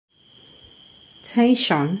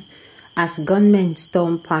Tension as gunmen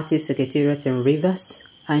storm party secretariat in Rivers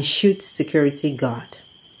and shoot security guard.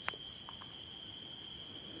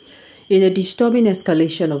 In a disturbing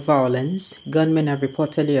escalation of violence, gunmen have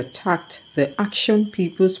reportedly attacked the Action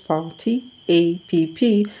People's Party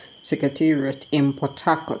 (APP) secretariat in Port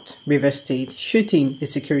Harcourt, Rivers State, shooting a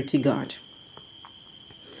security guard.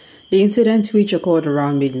 The incident, which occurred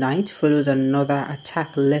around midnight, follows another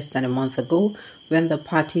attack less than a month ago when the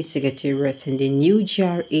party secretariat in the new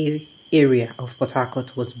GRA area of Port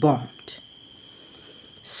Harcourt was bombed.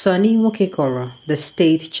 Sonny Mokekoro, the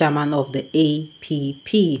state chairman of the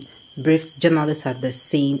APP, briefed journalists at the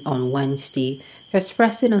scene on Wednesday,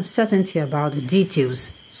 expressing uncertainty about the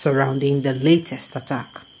details surrounding the latest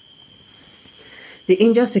attack. The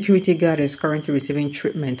injured security guard is currently receiving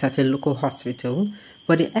treatment at a local hospital,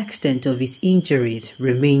 but the extent of his injuries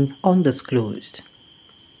remain undisclosed.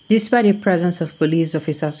 Despite the presence of police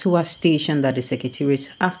officers who were stationed at the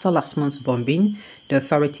secretariat after last month's bombing, the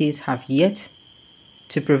authorities have yet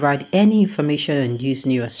to provide any information on this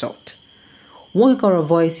new assault. Wike'S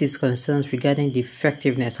voiced his concerns regarding the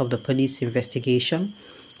effectiveness of the police investigation,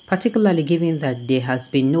 particularly given that there has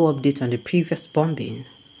been no update on the previous bombing.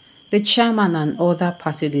 The chairman and other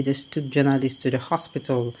party leaders took journalists to the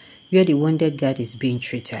hospital where the wounded guard is being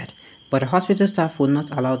treated, but the hospital staff will not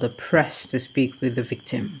allow the press to speak with the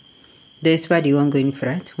victim. Despite the ongoing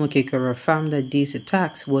threat, Wike'S affirmed that these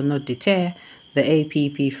attacks will not deter the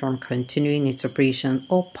APP from continuing its operation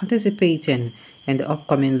or participating in the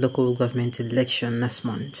upcoming local government election next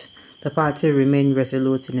month. The party remained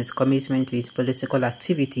resolute in its commitment to its political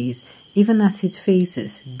activities, even as it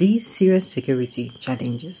faces these serious security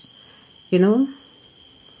challenges. You know,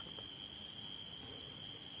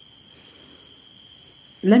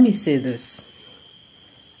 let me say this.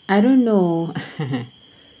 I don't know.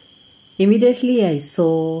 Immediately I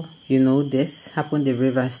saw, this happened in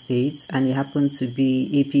Rivers State and it happened to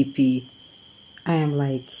be APP. I am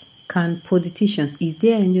like, can politicians, is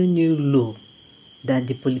there any new law that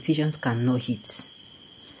the politicians cannot hit?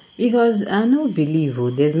 Because I don't believe,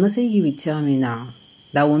 there's nothing you will tell me now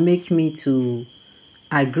that will make me to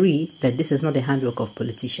agree that this is not the handwork of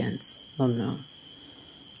politicians. Oh no.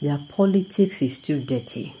 Their politics is too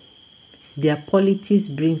dirty. Their politics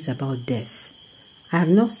brings about death. I have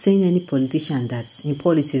not seen any politician that in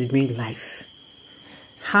politics bring life.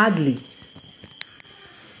 Hardly.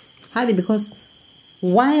 Hardly, because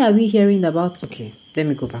why are we hearing about... Okay, let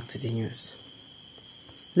me go back to the news.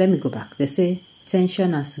 Let me go back. They say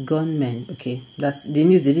tension as gunmen. Okay, that's the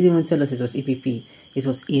news. They didn't even tell us it was APP. It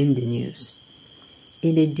was in the news.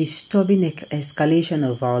 In a disturbing escalation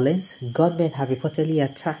of violence, gunmen have reportedly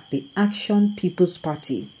attacked the Action People's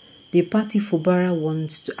Party, the party Fubara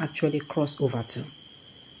wants to actually cross over to.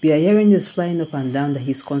 We are hearing this flying up and down that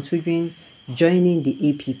he's considering joining the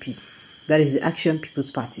APP, that is the Action People's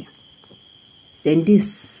Party. Then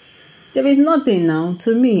this, there is nothing now.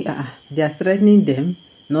 To me, they are threatening them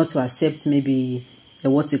not to accept maybe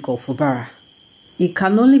what's it called, Fubara. It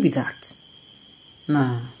can only be that.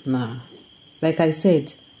 Nah. Like I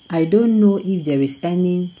said, I don't know if there is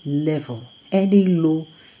any level, any low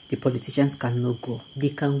the politicians cannot go. They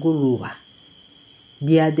can go lower.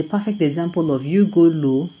 They are the perfect example of you go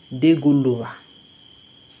low, they go lower.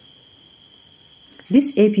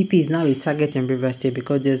 This APP is now a target in Rivers State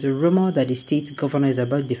because there's a rumor that the state governor is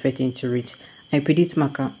about defecting to it and predicts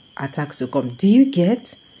attacks to come. Do you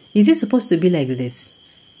get? Is it supposed to be like this?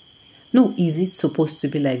 No, is it supposed to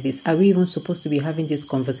be like this? Are we even supposed to be having this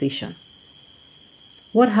conversation?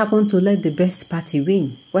 What happened to let the best party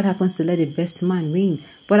win? What happens to let the best man win?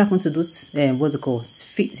 What happens to those, what's it called,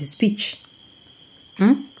 his speech?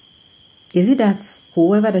 Is it that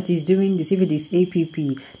whoever that is doing this, if it is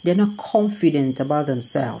APP, they're not confident about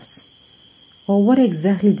themselves? Or what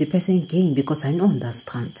exactly the person gained? Because I don't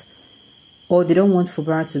understand. Or they don't want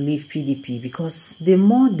Fubara to leave PDP, because the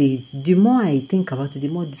more I think about it, the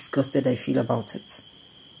more disgusted I feel about it.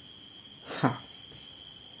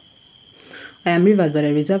 I am Rivers, but I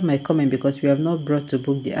reserve my comment because we have not brought to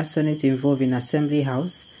book the assassinate involved in Assembly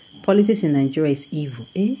House. Politics in Nigeria is evil,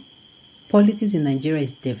 Politics in Nigeria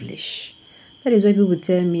is devilish. That is why people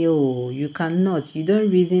tell me, oh, you cannot, you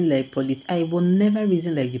don't reason like I will never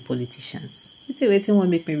reason like the politicians. Wait, won't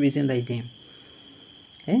make me reason like them.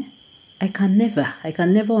 I can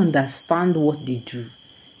never understand what they do,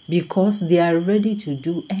 because they are ready to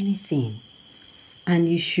do anything. And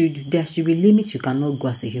there should be limits you cannot go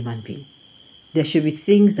as a human being. There should be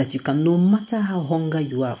things that you can, no matter how hungry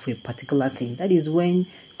you are for a particular thing. That is when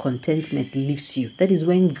contentment leaves you. That is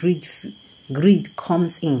when greed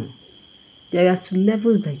comes in. There are two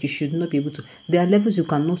levels that you should not be able to. There are levels you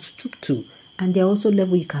cannot stoop to, And there are also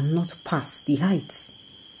levels you cannot pass, the heights.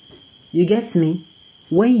 You get me?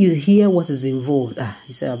 When you hear what is involved,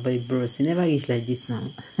 you say, but bros, you never reach like this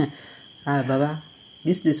now. Baba,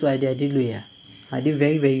 this place where I did lawyer. I did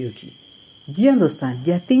very, very okay. Do you understand?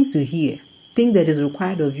 There are things you hear, things that is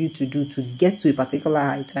required of you to do to get to a particular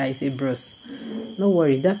height. I say, bros, no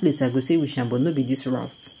worry, that place I go say we shall, but not be this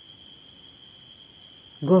route.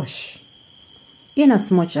 Gosh. In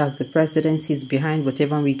as much as the presidency is behind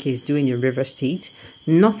whatever Wike is doing in River State,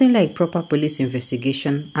 nothing like proper police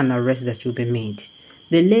investigation and arrest that will be made.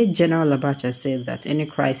 The late General Abacha said that any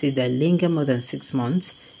crisis that linger more than 6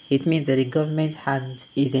 months, it means that the government hand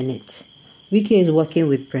is in it. Wike is working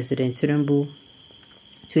with President Tinubu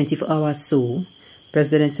 24 hours, so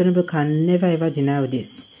President Tinubu can never ever deny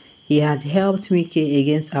this. He had helped Wike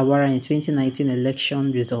against Awara in 2019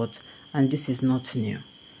 election result, and this is not new.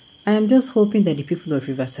 I am just hoping that the people of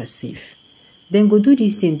Rivers are safe. Then go do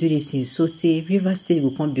this thing, so River State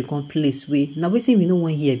will come become place where now waiting we no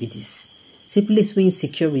one here be this. Say place where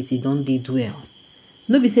insecurity don't they dwell.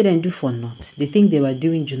 No be say them do for naught. They think they were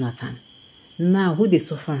doing Jonathan. Now who they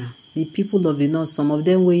suffer? The people of the north, some of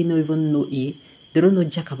them will not even know it. They don't know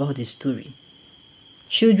jack about the story.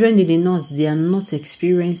 Children in the north, they are not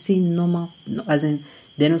experiencing normal, as in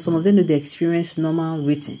they know some of them know they experience normal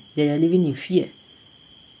waiting. They are living in fear.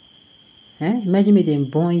 Imagine me them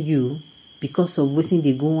born you because of waiting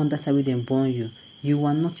they go on, that's how they born you. You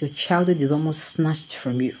are not, your childhood is almost snatched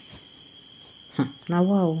from you. Now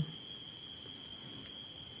wow.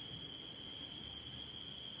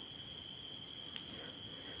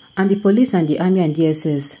 And the police and the army and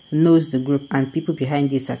DSS knows the group and people behind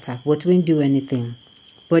this attack, but won't do anything.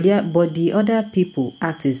 But the other people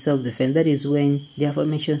act in self-defense. That is when the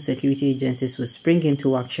aforementioned security agencies will spring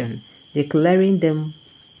into action, declaring them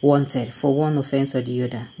wanted for one offense or the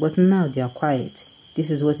other. But now they are quiet. This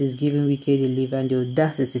is what is giving Wike the liver and the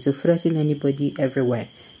audacity to threaten anybody everywhere,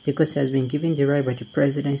 because he has been given the right by the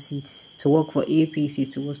presidency to work for APC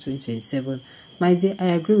towards 2027. My dear, I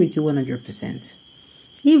agree with you 100%.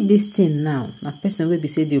 If this thing now, a person will be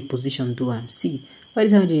say the opposition do am, see, all the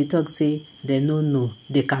time they talk say they don't know,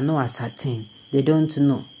 they cannot ascertain, they don't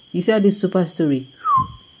know. You see how this super story,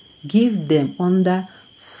 give them under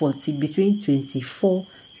 40, between 24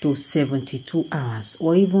 to 72 hours,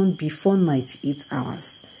 or even before 98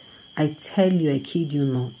 hours. I tell you, I kid you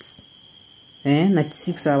not.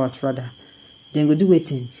 96 hours rather. Then go do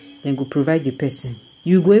waiting, then go provide the person.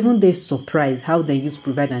 You go even they surprised how they use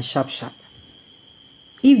provide and sharp.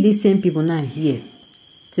 If these same people now here,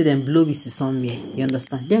 say them blow this somewhere, you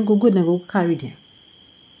understand? Then go carry them.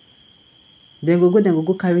 Then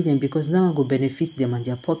go carry them because now I go benefit them and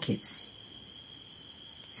their pockets.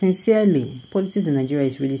 Sincerely, politics in Nigeria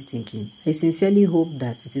is really stinking. I sincerely hope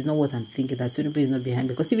that it is not what I'm thinking, that Tinubu is not behind,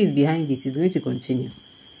 because if it's behind it, it's going to continue.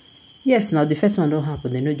 Yes, now the first one don't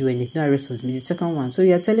happen, they don't do anything, no arrest was made. The second one, so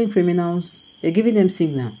you are telling criminals, you're giving them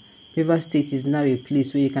signal. River State is now a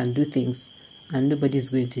place where you can do things and nobody is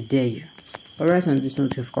going to dare you. Alright, on this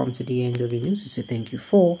note, we've come to the end of the news. We say thank you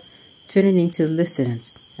for tuning in to listen.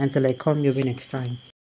 Until I come your way next time.